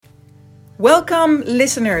Welcome,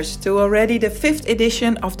 listeners, to already the 5th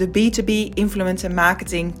edition of the B2B Influencer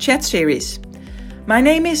Marketing Chat Series. My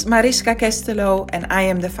name is Mariska Kestelo and I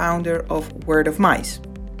am the founder of Word of Mice.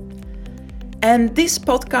 And this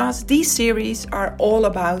podcast, these series are all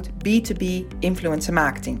about B2B influencer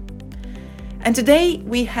marketing. And today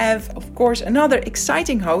we have, of course, another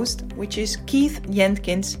exciting host, which is Keith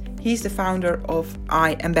Jenkins. He's the founder of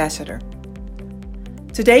iAmbassador.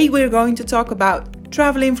 Today we're going to talk about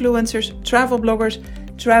travel influencers, travel bloggers,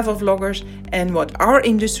 travel vloggers, and what our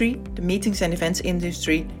industry, the meetings and events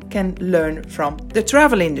industry, can learn from the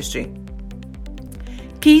travel industry.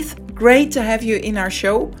 Keith, great to have you in our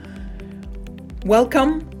show.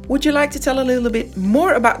 Welcome. Would you like to tell a little bit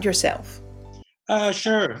more about yourself?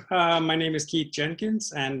 Sure. My name is Keith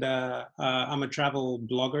Jenkins, and I'm a travel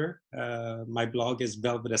blogger. My blog is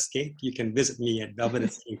Velvet Escape. You can visit me at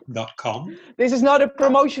velvetescape.com. This is not a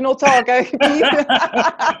promotional talk, Keith.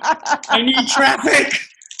 I need traffic.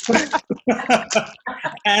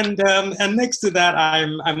 And next to that,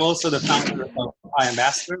 I'm also the founder of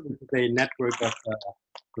iAmbassador, which is a network of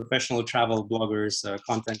professional travel bloggers,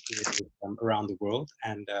 content creators around the world,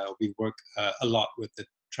 and we work a lot with the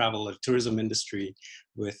travel and tourism industry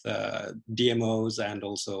with DMOs and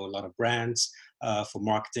also a lot of brands for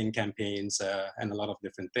marketing campaigns and a lot of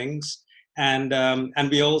different things. And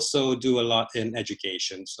we also do a lot in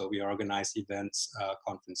education. So we organize events,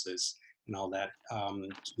 conferences, and all that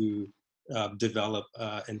to develop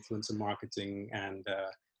influencer marketing and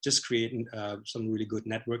just create some really good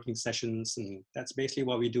networking sessions. And that's basically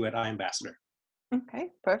what we do at iAmbassador. Okay,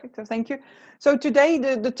 perfect. So thank you. So today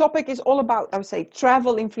the topic is all about, I would say,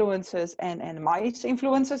 travel influencers and MICE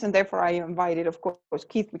influencers. And therefore I invited, of course,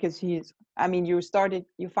 Keith, because you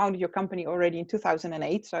founded your company already in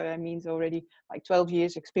 2008. So that means already like 12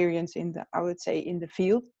 years experience in the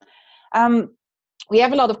field. We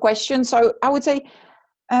have a lot of questions. So I would say,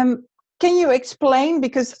 can you explain,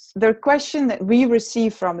 because the question that we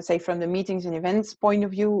receive from the meetings and events point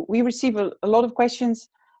of view, we receive a lot of questions.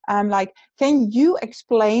 Can you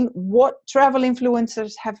explain what travel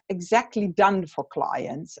influencers have exactly done for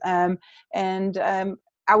clients? I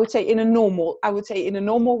would say in a normal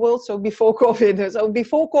world, so before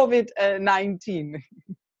COVID-19.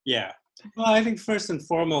 Yeah. Well, I think first and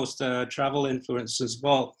foremost, travel influencers.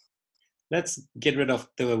 Well, let's get rid of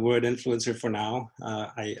the word influencer for now.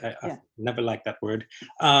 I never liked that word.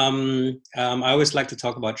 I always like to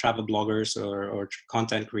talk about travel bloggers or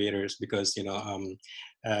content creators because,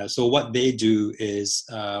 so what they do is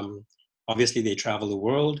obviously they travel the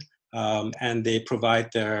world and they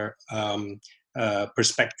provide their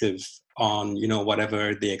perspective on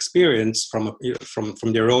whatever they experience from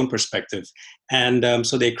their own perspective, and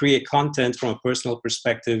so they create content from a personal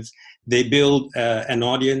perspective. They build an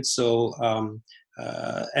audience, so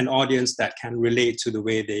an audience that can relate to the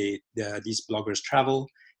way these bloggers travel,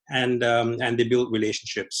 and they build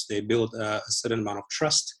relationships. They build a certain amount of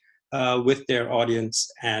trust with their audience,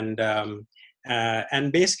 and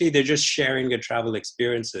basically they're just sharing their travel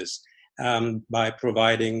experiences by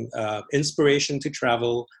providing inspiration to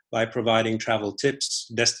travel, by providing travel tips,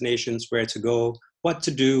 destinations, where to go, what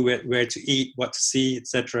to do, where to eat, what to see,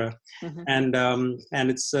 etc. Mm-hmm. And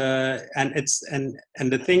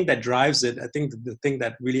the thing that drives it, I think the thing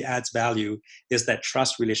that really adds value is that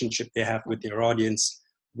trust relationship they have with their audience,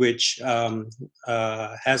 which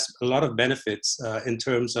has a lot of benefits in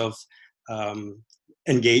terms of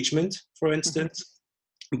engagement, for instance,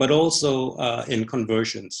 mm-hmm. but also in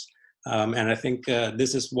conversions. And I think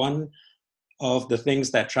this is one of the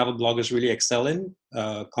things that travel bloggers really excel in,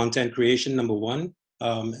 content creation, number one,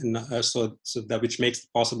 so that which makes it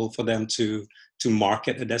possible for them to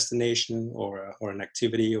market a destination or an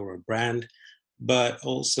activity or a brand, but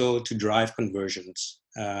also to drive conversions.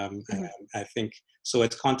 Mm-hmm. I think so.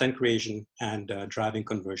 It's content creation and driving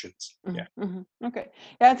conversions. Mm-hmm. Yeah. Mm-hmm. Okay.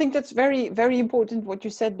 Yeah, I think that's very, very important what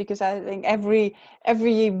you said, because I think every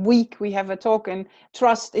week we have a talk, and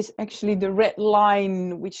trust is actually the red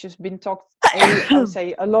line which has been talked, I would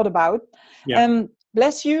say, a lot about. Yeah.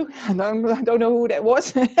 Bless you. I don't know who that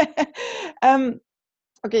was.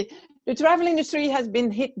 Okay. The travel industry has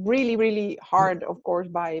been hit really, really hard, of course,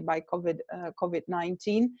 by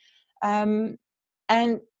COVID-19.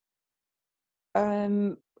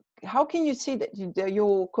 How can you see that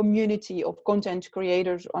your community of content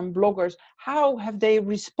creators and bloggers, how have they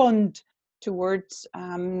responded towards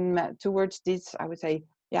this? I would say,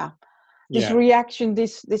 this reaction,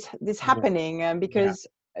 this happening, because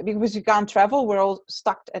you can't travel, we're all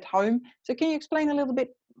stuck at home. So can you explain a little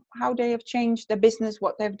bit how they have changed their business,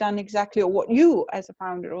 what they've done exactly, or what you as a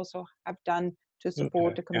founder also have done to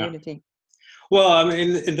support the community? Well, I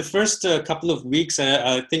mean, in the first couple of weeks,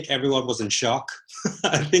 I think everyone was in shock.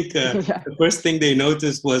 I think Yeah. the first thing they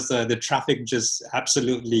noticed was the traffic just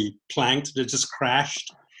absolutely planked. It just crashed.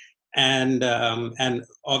 And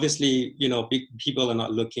obviously, you know, people are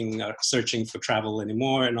not searching for travel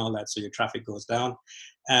anymore and all that, so your traffic goes down,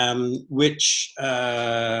 which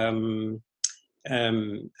has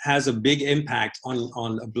a big impact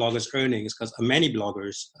on a blogger's earnings, because many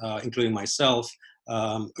bloggers, including myself,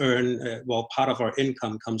 earn part of our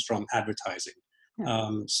income comes from advertising.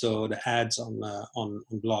 So the ads on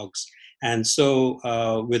blogs, and so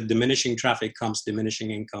with diminishing traffic comes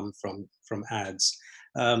diminishing income from ads.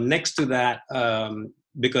 Next to that,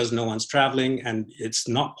 because no one's traveling and it's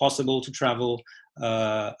not possible to travel,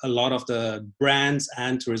 a lot of the brands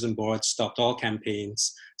and tourism boards stopped all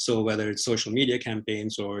campaigns. So whether it's social media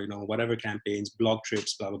campaigns or, you know, whatever campaigns, blog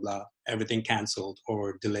trips, blah blah blah, everything canceled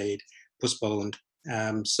or delayed, postponed.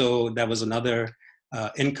 So that was another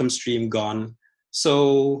income stream gone.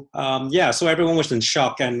 So so everyone was in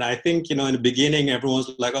shock, and I think, you know, in the beginning everyone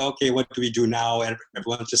was like, oh, okay, what do we do now? And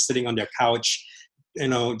everyone's just sitting on their couch, you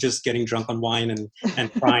know, just getting drunk on wine and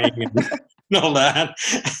crying and all that.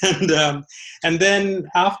 And then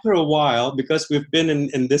after a while, because we've been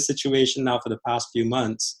in this situation now for the past few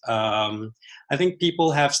months, I think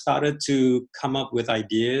people have started to come up with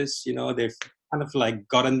ideas. You know, they've kind of like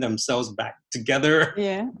gotten themselves back together,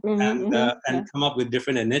 and come up with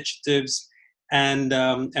different initiatives. And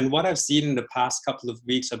what I've seen in the past couple of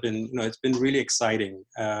weeks have been, you know, it's been really exciting.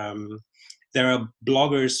 There are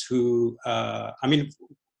bloggers who, I mean,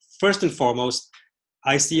 first and foremost,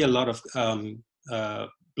 I see a lot of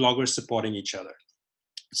bloggers supporting each other.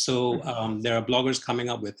 So there are bloggers coming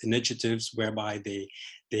up with initiatives whereby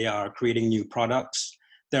they are creating new products.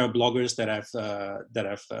 There are bloggers that have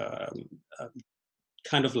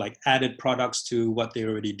kind of like added products to what they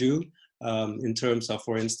already do. In terms of,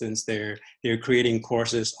 for instance, they're creating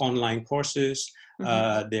courses, online courses.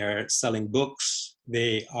 They're selling books.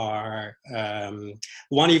 They are,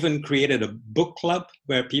 one even created a book club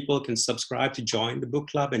where people can subscribe to join the book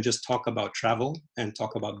club and just talk about travel and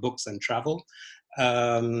talk about books and travel.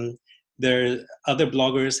 There, other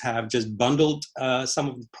bloggers have just bundled some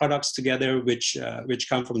of the products together, which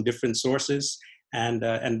come from different sources. And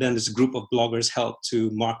then this group of bloggers help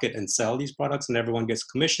to market and sell these products, and everyone gets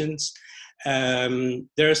commissions.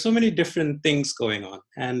 There are so many different things going on,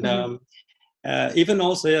 and even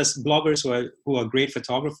also as bloggers who are great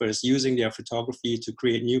photographers using their photography to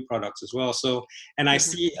create new products as well. So, and I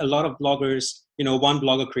see a lot of bloggers. You know, one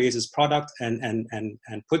blogger creates his product and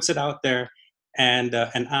puts it out there, and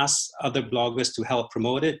asks other bloggers to help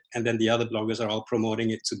promote it, and then the other bloggers are all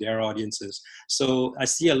promoting it to their audiences. So I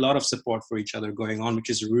see a lot of support for each other going on, which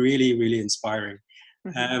is really, really inspiring.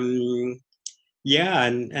 And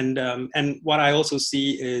what I also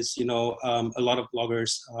see is, you know, a lot of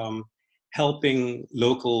bloggers helping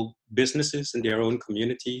local businesses in their own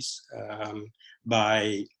communities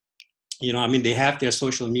by, you know, I mean, they have their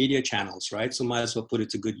social media channels, right? So might as well put it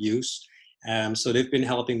to good use. So they've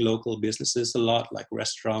been helping local businesses a lot, like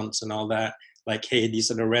restaurants and all that. Like, hey, these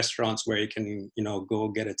are the restaurants where you can, you know, go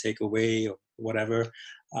get a takeaway or whatever.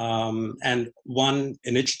 And one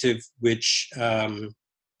initiative which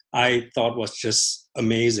I thought was just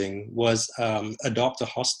amazing was Adopt a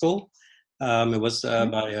Hostel. It was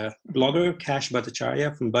by a blogger, Kash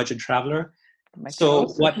Bhattacharya from Budget Traveler. So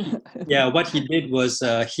what he did was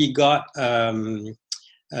he got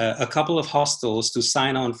a couple of hostels to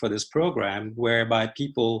sign on for this program, whereby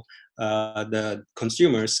people, the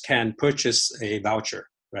consumers, can purchase a voucher,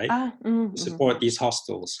 right, to support these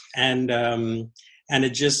hostels. And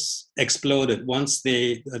it just exploded once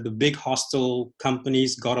the big hostel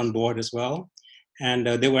companies got on board as well. And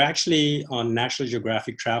they were actually on National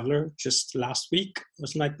Geographic Traveler just last week, or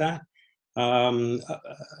something like that. And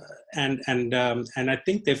I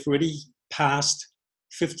think they've already passed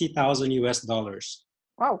 $50,000 US.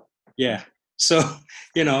 Wow. Yeah. So,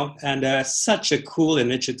 you know, and such a cool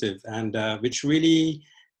initiative, and which really,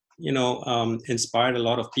 you know, inspired a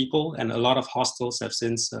lot of people, and a lot of hostels have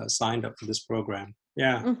since signed up for this program.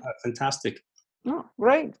 Yeah, fantastic. Oh,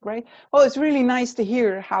 great. Well, it's really nice to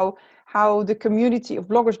hear how the community of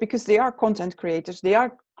bloggers, because they are content creators, they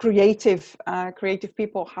are creative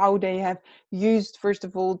people, how they have used, first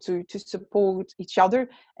of all, to support each other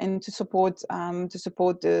and to support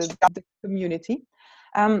the community.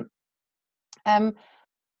 In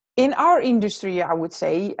our industry, I would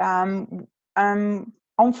say,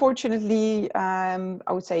 unfortunately, I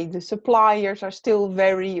would say the suppliers are still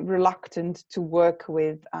very reluctant to work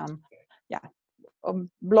with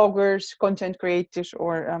bloggers, content creators,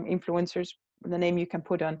 or influeers, the name you can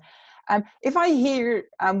put on. If I hear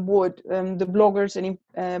what the bloggers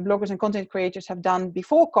and content creators have done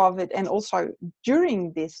before COVID and also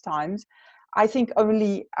during these times, I think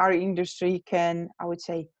only our industry can, I would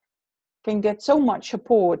say, can get so much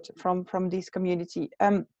support from this community.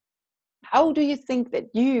 How do you think that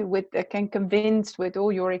you can convince, with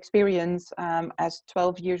all your experience as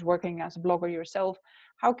 12 years working as a blogger yourself,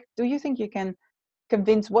 how do you think you can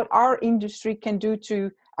convince what our industry can do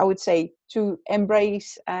to, I would say, to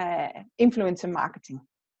embrace influencer marketing?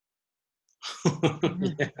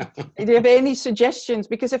 Yeah. Do you have any suggestions?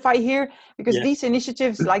 Because if I hear, because Yeah. these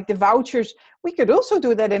initiatives like the vouchers, we could also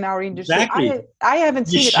do that in our industry. Exactly. I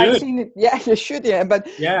haven't You seen it. I've should. seen it. Yeah, you should. Yeah, but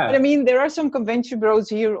Yeah. I mean, there are some convention bureaus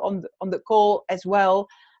here on the call as well.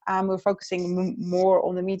 We're focusing more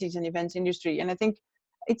on the meetings and events industry, and I think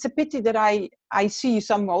it's a pity that I see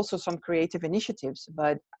some creative initiatives,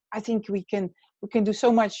 but I think we can do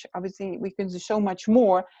so much. Obviously, we can do so much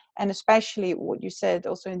more, and especially what you said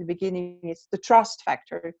also in the beginning, it's the trust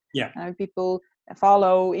factor. Yeah. People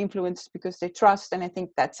follow influence because they trust, and I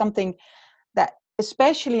think that's something that,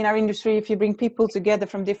 especially in our industry, if you bring people together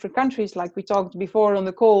from different countries, like we talked before on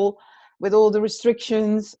the call, with all the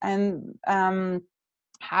restrictions and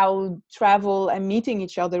how travel and meeting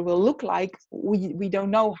each other will look like, we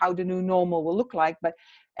don't know how the new normal will look like,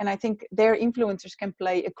 and I think their influencers can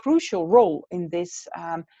play a crucial role in this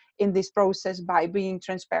process by being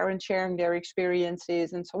transparent, sharing their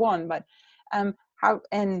experiences and so on. But how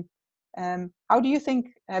do you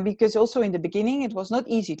think, because also in the beginning it was not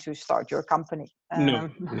easy to start your company. No,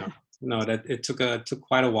 that it took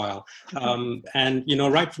quite a while. And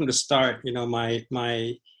right from the start,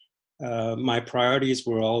 my priorities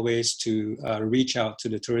were always to reach out to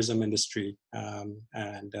the tourism industry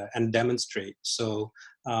and demonstrate. So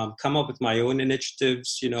come up with my own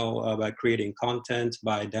initiatives, by creating content,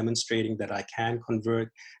 by demonstrating that I can convert,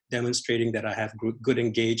 demonstrating that I have good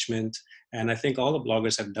engagement. And I think all the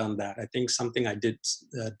bloggers have done that. I think something I did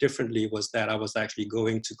differently was that I was actually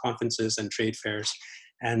going to conferences and trade fairs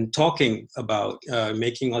and talking about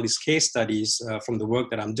making all these case studies from the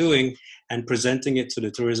work that I'm doing and presenting it to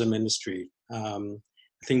the tourism industry. I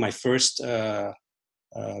think my first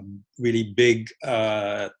really big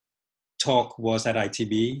talk was at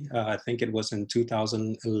ITB. I think it was in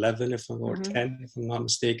 2011 or 10, if I'm not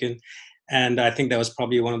mistaken. And I think that was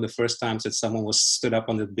probably one of the first times that someone stood up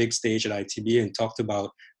on the big stage at ITB and talked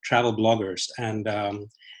about travel bloggers. And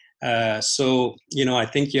so, I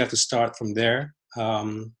think you have to start from there.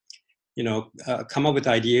 Come up with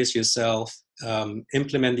ideas yourself,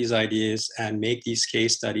 implement these ideas and make these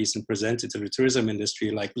case studies and present it to the tourism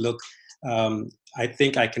industry. Like, look, I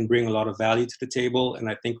think I can bring a lot of value to the table. And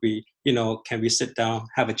I think can we sit down,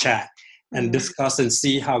 have a chat and discuss and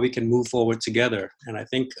see how we can move forward together. And I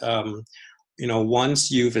think,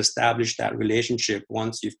 once you've established that relationship,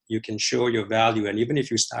 once you can show your value, and even if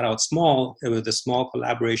you start out small with a small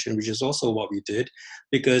collaboration, which is also what we did,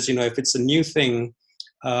 because, if it's a new thing,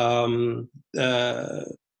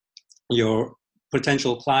 your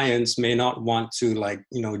potential clients may not want to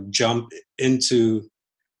jump into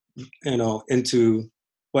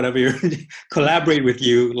whatever you're collaborate with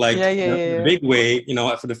you the big way,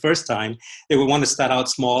 for the first time. They would want to start out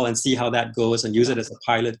small and see how that goes and use it as a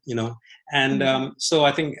pilot, and so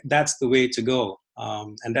I think that's the way to go,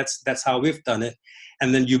 and that's how we've done it.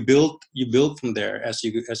 And then you build from there as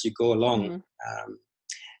you go along.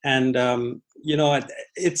 And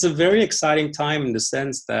it's a very exciting time in the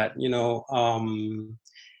sense that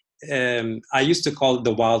I used to call it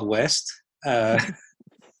the Wild West,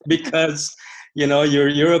 because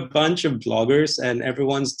you're a bunch of bloggers and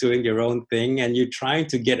everyone's doing their own thing, and you're trying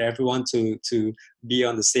to get everyone to be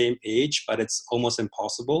on the same page, but it's almost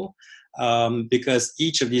impossible, because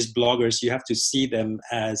each of these bloggers, you have to see them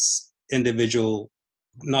as individual,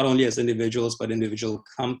 not only as individuals, but individual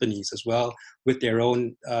companies as well, with their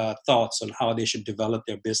own thoughts on how they should develop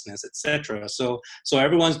their business, etc. So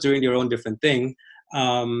everyone's doing their own different thing.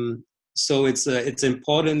 So it's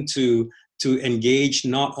important to engage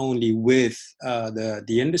not only with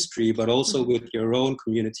the industry, but also with your own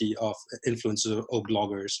community of influencers or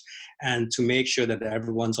bloggers, and to make sure that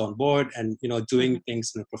everyone's on board and, doing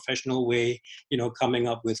things in a professional way, coming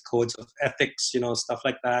up with codes of ethics, stuff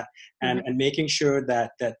like that, and making sure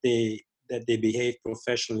that they behave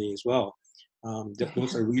professionally as well.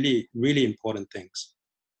 Those are really, really important things.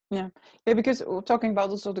 Yeah, because we're talking about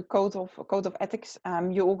also the code of ethics.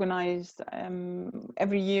 You organize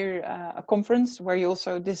every year a conference where you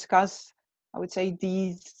also discuss, I would say,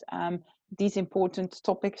 these important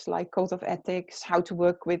topics like code of ethics, how to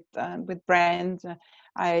work with brands.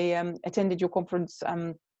 I attended your conference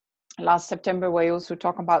last September, where you also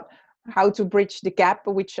talk about how to bridge the gap,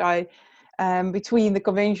 which I between the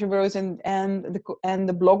convention bureaus and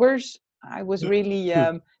the bloggers. I was really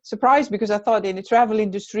surprised, because I thought in the travel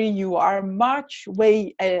industry you are much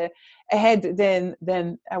way ahead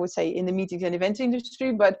than I would say in the meetings and events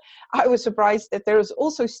industry. But I was surprised that there is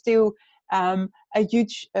also still a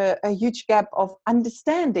huge gap of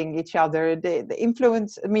understanding each other. The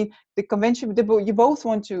influence. I mean, the convention. You both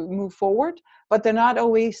want to move forward, but they're not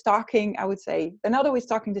always talking. I would say they're not always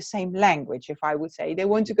talking the same language. If I would say they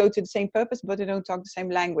want to go to the same purpose, but they don't talk the same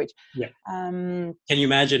language. Yeah. Can you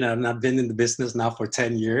imagine? I've been in the business now for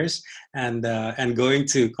 10 years, and going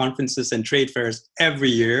to conferences and trade fairs every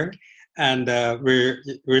year, and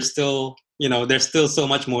we're still, there's still so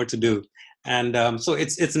much more to do. And so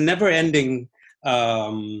it's a never-ending. I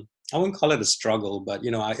wouldn't call it a struggle, but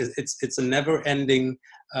it's a never-ending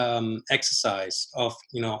exercise of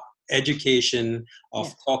education,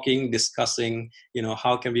 of talking, discussing.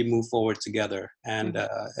 How can we move forward together, and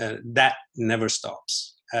that never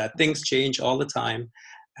stops. Things change all the time.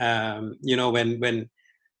 When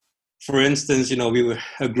for instance, we were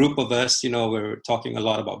a group of us, we were talking a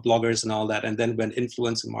lot about bloggers and all that. And then when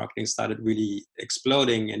influencer marketing started really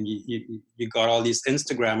exploding, and you got all these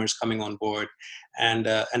Instagrammers coming on board, and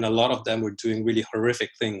a lot of them were doing really horrific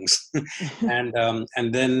things. and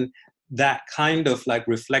then that kind of like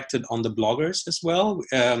reflected on the bloggers as well,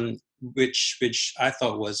 which I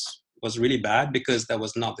thought was really bad, because that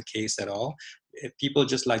was not the case at all. People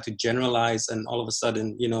just like to generalize, and all of a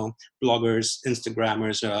sudden, bloggers,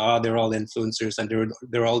 Instagrammers, they're all influencers, and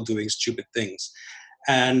they're all doing stupid things.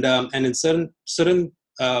 And in certain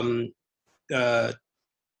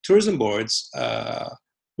tourism boards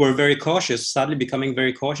were very cautious, started becoming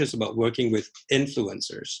very cautious about working with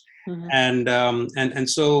influencers. And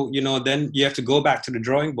so then you have to go back to the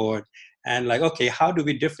drawing board and like, okay, how do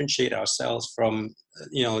we differentiate ourselves from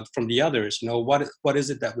the others? What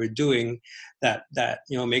is it that we're doing that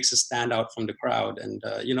makes us stand out from the crowd? And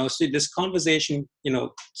so this conversation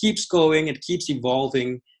keeps going, it keeps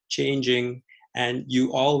evolving, changing, and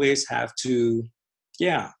you always have to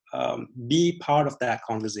be part of that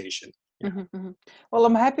conversation. Well,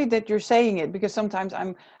 I'm happy that you're saying it, because sometimes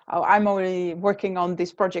I'm already working on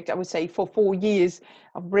this project, I would say, for 4 years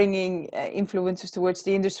of bringing influencers towards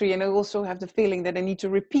the industry, and I also have the feeling that I need to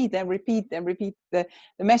repeat the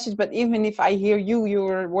message. But even if I hear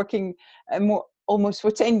you're working more almost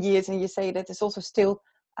for 10 years, and you say that it's also still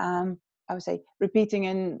I would say repeating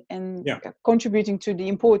and contributing to the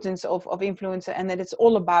importance of influencer, and that it's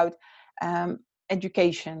all about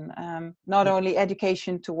education, not only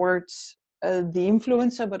education towards the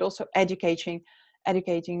influencer, but also educating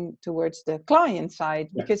towards the client side,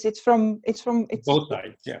 because it's both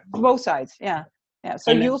sides. Both sides,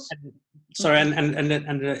 So and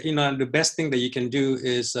the best thing that you can do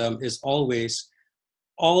is always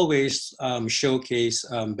showcase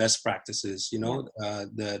best practices,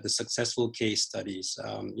 the successful case studies,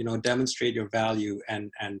 demonstrate your value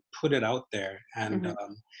and put it out there. And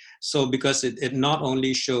so because it not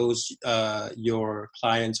only shows your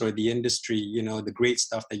clients or the industry, the great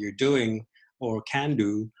stuff that you're doing or can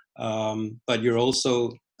do, but you're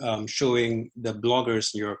also showing the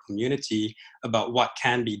bloggers in your community about what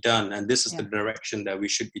can be done. And this is the direction that we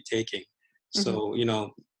should be taking. So,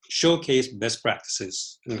 showcase best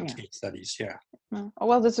practices in case studies.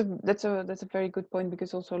 Well, that's a very good point,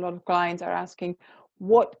 because also a lot of clients are asking,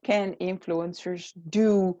 what can influencers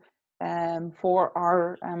do for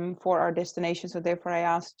our destination? So therefore, I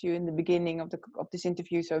asked you in the beginning of this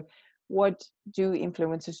interview. So, what do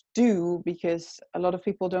influencers do? Because a lot of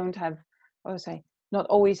people don't have, not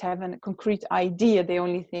always have a concrete idea. They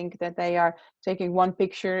only think that they are taking one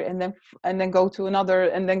picture and then go to another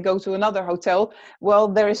hotel. Well,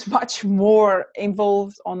 there is much more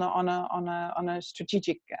involved on a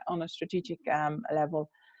strategic level.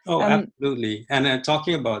 Oh, absolutely. And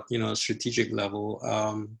talking about strategic level,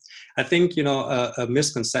 I think a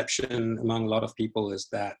misconception among a lot of people is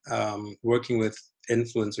that working with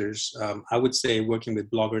influencers, I would say working with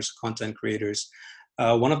bloggers, content creators,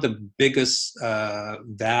 one of the biggest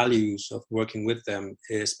values of working with them,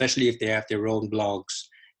 especially if they have their own blogs,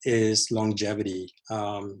 is longevity.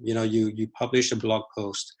 You publish a blog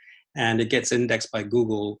post and it gets indexed by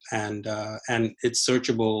Google, and it's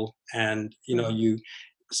searchable, and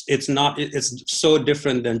it's so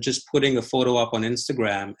different than just putting a photo up on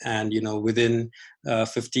Instagram and within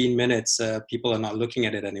 15 minutes people are not looking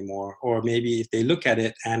at it anymore, or maybe if they look at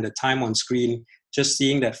it and the time on screen, just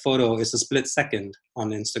seeing that photo is a split second on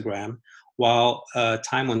Instagram, while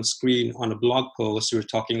time on screen on a blog post, we're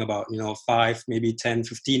talking about 5, maybe 10,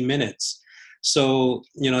 15 minutes. So,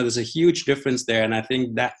 there's a huge difference there. And I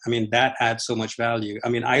think that adds so much value.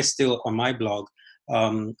 I still, on my blog,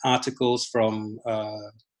 articles from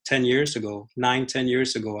 10 years ago, 10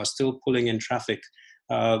 years ago, are still pulling in traffic.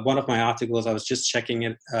 One of my articles, I was just checking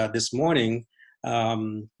it this morning,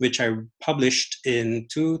 which I published in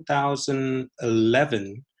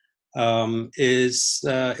 2011, is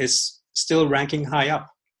still ranking high up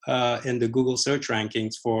in the Google search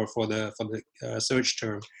rankings for the search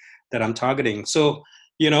term that I'm targeting. So,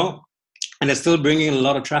 and it's still bringing in a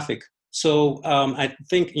lot of traffic. So I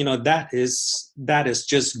think that is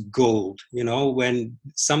just gold. When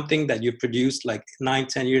something that you produced like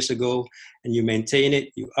 9-10 years ago, and you maintain it,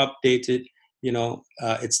 you update it,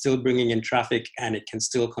 it's still bringing in traffic, and it can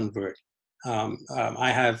still convert.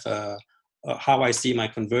 I have how I see my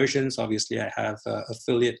conversions. Obviously, I have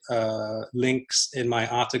affiliate links in my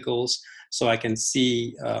articles, so I can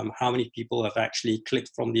see how many people have actually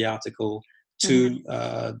clicked from the article to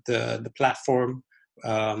the platform.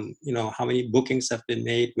 How many bookings have been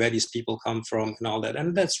made, where these people come from, and all that.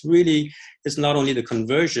 And that's really, it's not only the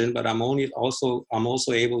conversion, but I'm also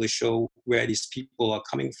able to show where these people are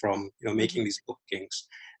coming from, making these bookings,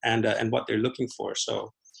 and what they're looking for.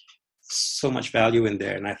 So much value in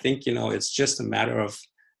there. And I think, it's just a matter of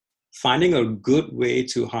finding a good way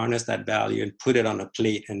to harness that value and put it on a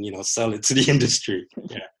plate and, sell it to the industry.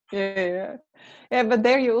 Yeah, but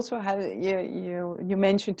there you also have you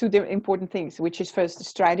mentioned two important things, which is first the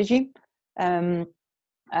strategy, because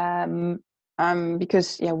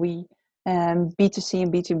we B2C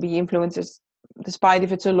and B2B influencers, despite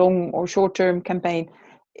if it's a long or short-term campaign,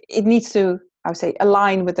 it needs to, I would say,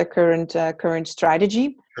 align with the current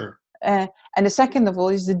strategy. Sure. And the second of all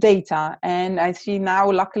is the data. And I see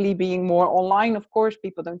now, luckily, being more online, of course,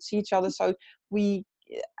 people don't see each other. So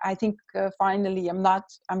I think finally, I'm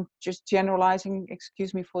just generalizing,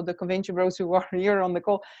 excuse me for the convention bros who are here on the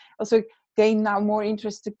call, also gain now more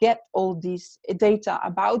interest to get all these data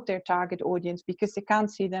about their target audience, because they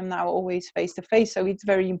can't see them now always face to face. So it's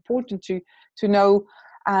very important to know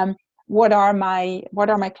what are my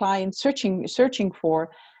clients searching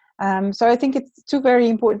for. So I think it's two very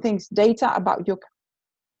important things: data about your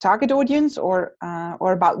target audience, or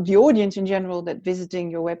about the audience in general that visiting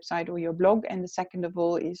your website or your blog. And the second of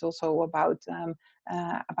all is also about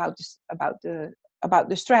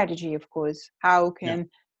the strategy, of course. How can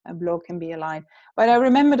a blog can be aligned? But I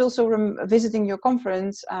remembered also visiting your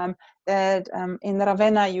conference that in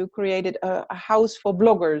Ravenna you created a house for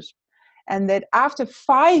bloggers. And that after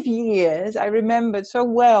 5 years, I remembered so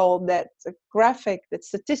well that the graphic, that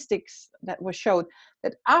statistics that were showed,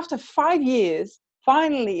 that after 5 years,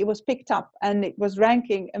 finally it was picked up and it was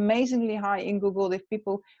ranking amazingly high in Google. If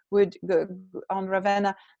people would go on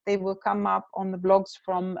Ravenna, they will come up on the blogs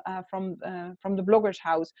from the Bloggers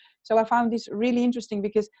House. So I found this really interesting,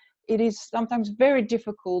 because it is sometimes very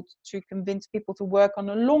difficult to convince people to work on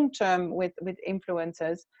a long term with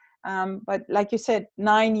influencers. But like you said,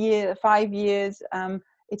 5 years,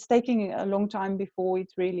 it's taking a long time before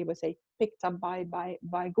it really was picked up by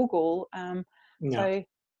Google. Well,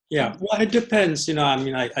 it depends.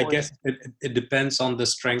 I guess it depends on the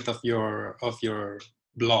strength of your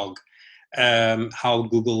blog, how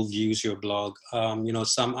Google views your blog.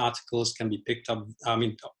 Some articles can be picked up.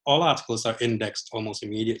 All articles are indexed almost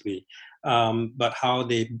immediately, but how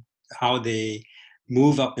they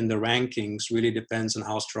move up in the rankings really depends on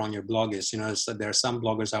how strong your blog is. So there are some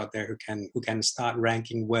bloggers out there who can start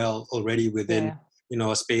ranking well already within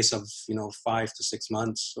a space of 5 to 6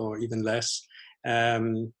 months or even less.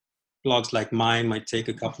 Blogs like mine might take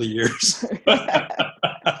a couple of years.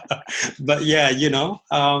 But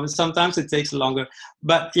sometimes it takes longer.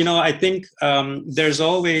 But I think there's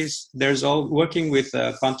working with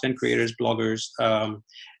content creators, bloggers.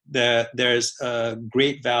 There's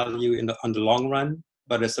great value on the long run,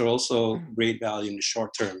 but there's also great value in the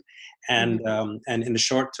short term. And in the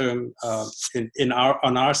short term,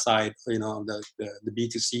 on our side, on the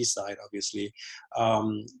B2C side, obviously,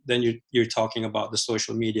 then you're talking about the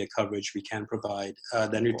social media coverage we can provide.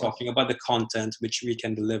 Then you're talking about the content which we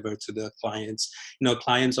can deliver to the clients. Our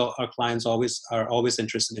clients are always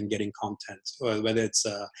interested in getting content, whether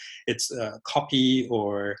it's copy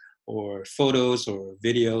or photos or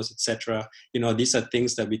videos, etc. These are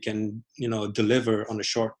things that we can deliver on a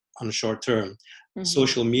short term.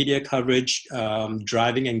 Social media coverage,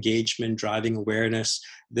 driving engagement, driving awareness.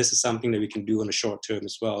 This is something that we can do on a short term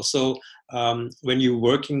as well. So when you're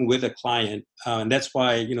working with a client, and that's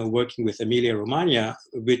why working with Emilia Romagna,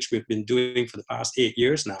 which we've been doing for the past 8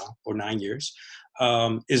 years now, or 9 years,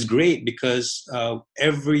 is great, because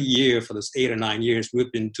every year for those 8 or 9 years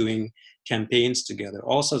we've been doing campaigns together,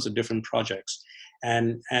 all sorts of different projects.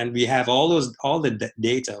 And we have all the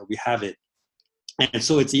data, we have it. And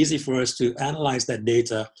so it's easy for us to analyze that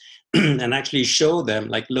data and actually show them,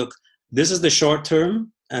 like, look, this is the short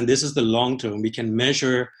term and this is the long term. We can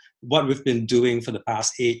measure what we've been doing for the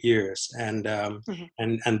past 8 years, and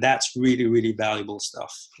that's really, really valuable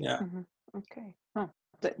stuff. Yeah. Okay.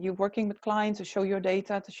 That you're working with clients to show your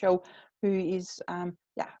data, to show who is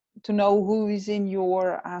to know who is in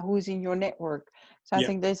your network. So I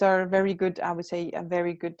think these are very good, I would say,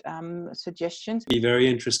 very good suggestions. Be very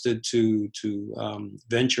interested to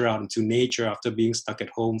venture out into nature after being stuck at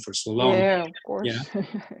home for so long. Yeah, of course. Yeah.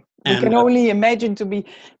 We can only imagine to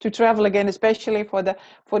travel again, especially for the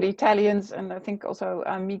Italians, and I think also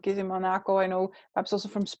Miek is in Monaco. I know perhaps also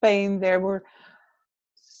from Spain there were.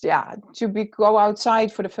 Go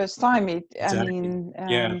outside for the first time.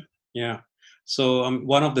 So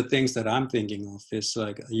one of the things that I'm thinking of is,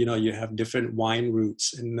 like, you have different wine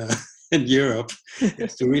routes in Europe.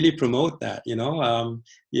 Is to really promote that.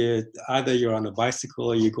 Either you're on a bicycle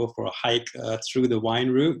or you go for a hike through the wine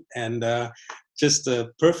route, and just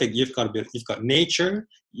perfect. You've got nature,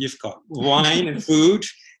 you've got wine and food,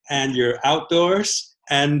 and you're outdoors.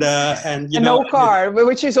 And no car,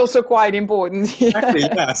 which is also quite important. Exactly,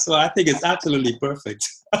 yeah. So I think it's absolutely perfect.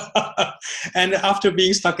 And after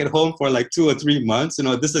being stuck at home for like 2 or 3 months,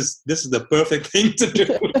 this is the perfect thing to do.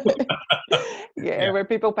 Where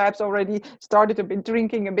people perhaps already started to be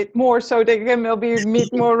drinking a bit more, so they can be a bit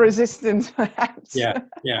more resistant, perhaps. Yeah.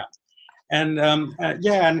 And and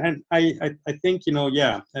I think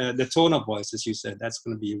the tone of voice, as you said, that's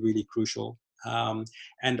going to be really crucial.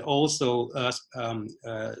 And also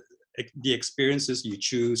the experiences you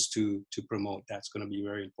choose to promote, that's going to be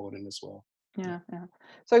very important as well. Yeah.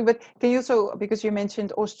 So, but can you also, because you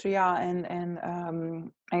mentioned Austria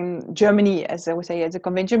and Germany, as I would say, as a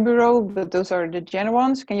convention bureau, but those are the general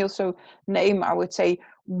ones. Can you also name, I would say,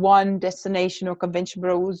 one destination or convention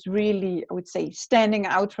bureau who's really, I would say, standing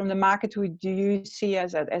out from the market? Who do you see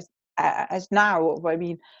as now? I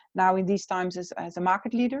mean, now in these times as a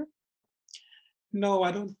market leader? No,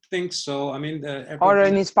 I don't think so. I mean, or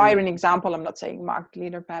an inspiring example. I'm not saying market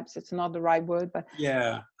leader, perhaps it's not the right word, but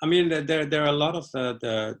I mean, there are a lot of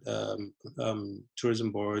the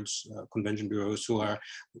tourism boards, convention bureaus who are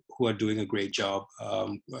doing a great job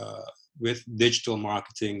with digital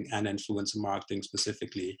marketing and influencer marketing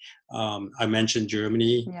specifically. I mentioned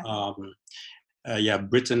Germany,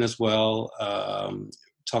 Britain as well.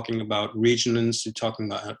 Talking about regions, you're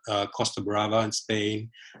talking about Costa Brava in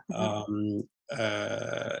Spain.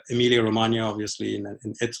 Emilia-Romagna, obviously, in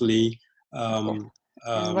Italy. And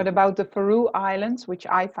what about the Faroe Islands, which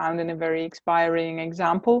I found in a very inspiring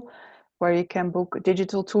example, where you can book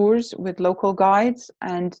digital tours with local guides,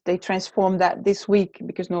 and they transformed that this week,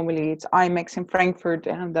 because normally it's IMEX in Frankfurt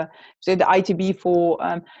and the ITB for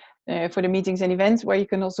the meetings and events, where you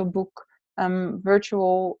can also book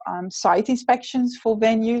virtual site inspections for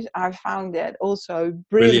venues. I found that also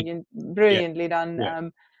brilliantly done. Yeah.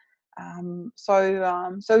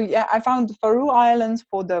 I found the Faroe Islands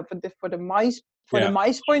for the MICE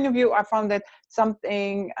point of view. I found that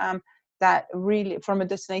something that really, from a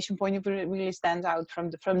destination point of view, it really stands out from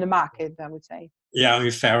the market, I would say. Yeah, I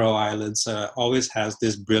mean, Faroe Islands always has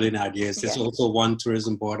this brilliant ideas. There's also one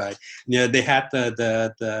tourism board. They had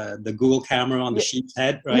the Google camera on the sheep's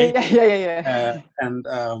head, right? Yeah. And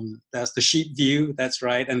that's the sheep view. That's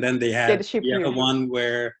right. And then they had the other one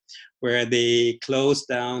where they closed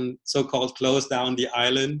down the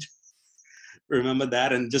island. Remember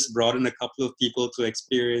that? And just brought in a couple of people to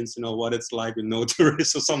experience, what it's like with no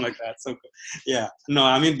tourists or something like that. So,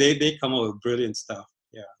 I mean, they come up with brilliant stuff.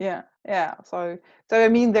 Yeah. So I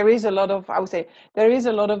mean, there is a lot of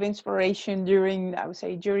inspiration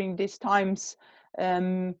during these times.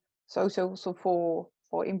 So for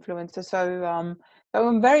influencers. So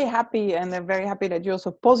I'm very happy, and I'm very happy that you're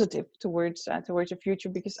also positive towards the future,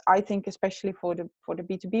 because I think, especially for the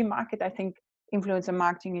B2B market, I think influencer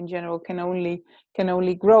marketing in general can only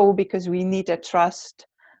grow, because we need that trust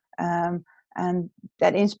and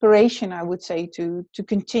that inspiration, I would say, to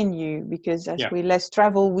continue, because as we less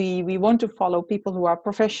travel, we want to follow people who are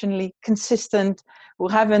professionally consistent, who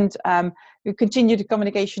continue the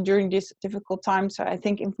communication during this difficult time. So I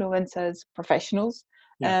think influencers, professionals,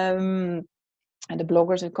 and the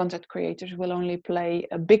bloggers and content creators will only play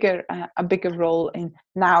a bigger role in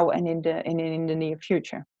now and in the near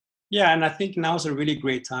future. Yeah, and I think now is a really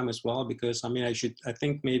great time as well, because I mean, I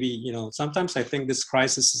think maybe, sometimes I think this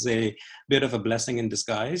crisis is a bit of a blessing in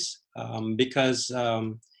disguise, because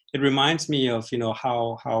it reminds me of,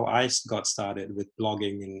 how I got started with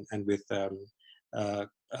blogging and with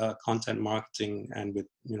content marketing and with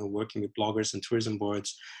working with bloggers and tourism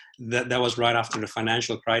boards, that was right after the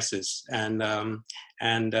financial crisis, and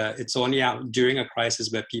it's only out during a crisis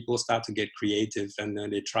where people start to get creative and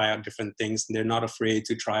they try out different things, and they're not afraid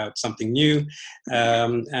to try out something new,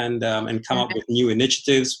 and come up with new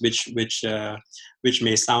initiatives which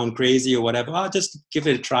may sound crazy or whatever. I'll just give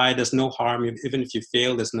it a try. There's no harm. Even if you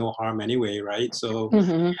fail, there's no harm anyway, right? So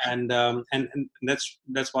and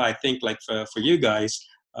that's why I think, like, for you guys,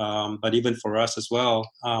 but even for us as well.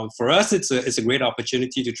 For us, it's a great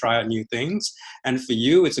opportunity to try out new things, and for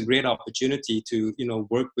you, it's a great opportunity to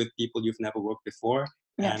work with people you've never worked before.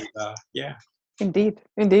 Yes. And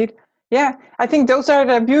Indeed. Yeah, I think those are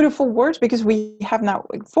the beautiful words, because we have now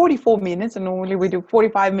 44 minutes, and normally we do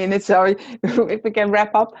 45 minutes. So if we can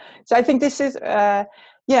wrap up, so I think this is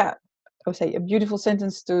I would say a beautiful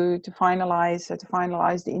sentence to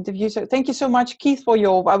finalize the interview. So thank you so much, Keith, for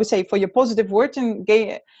your positive words, and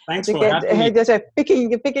thanks for having me. Just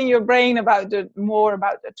picking your brain about more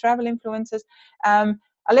about the travel influencers.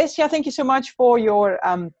 Alessia, thank you so much for your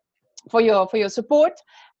support,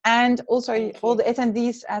 and also all the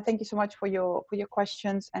attendees. Thank you so much for your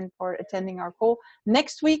questions and for attending our call.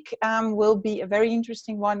 Next week will be a very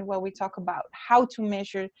interesting one, where we talk about how to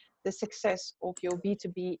measure the success of your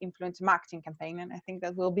B2B influencer marketing campaign, and I think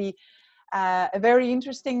that will be a very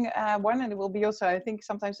interesting one, and it will be also, I think,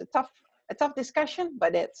 sometimes a tough discussion,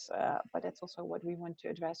 but that's also what we want to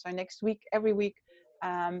address. So next week, every week,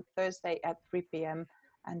 Thursday at 3 p.m.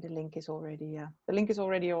 and the link is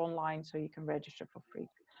already online, so you can register for free.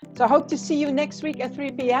 So I hope to see you next week at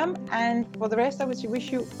 3 p.m. and for the rest, I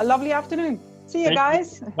wish you a lovely afternoon. See you,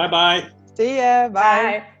 guys. Bye bye. See ya.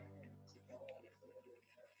 Bye.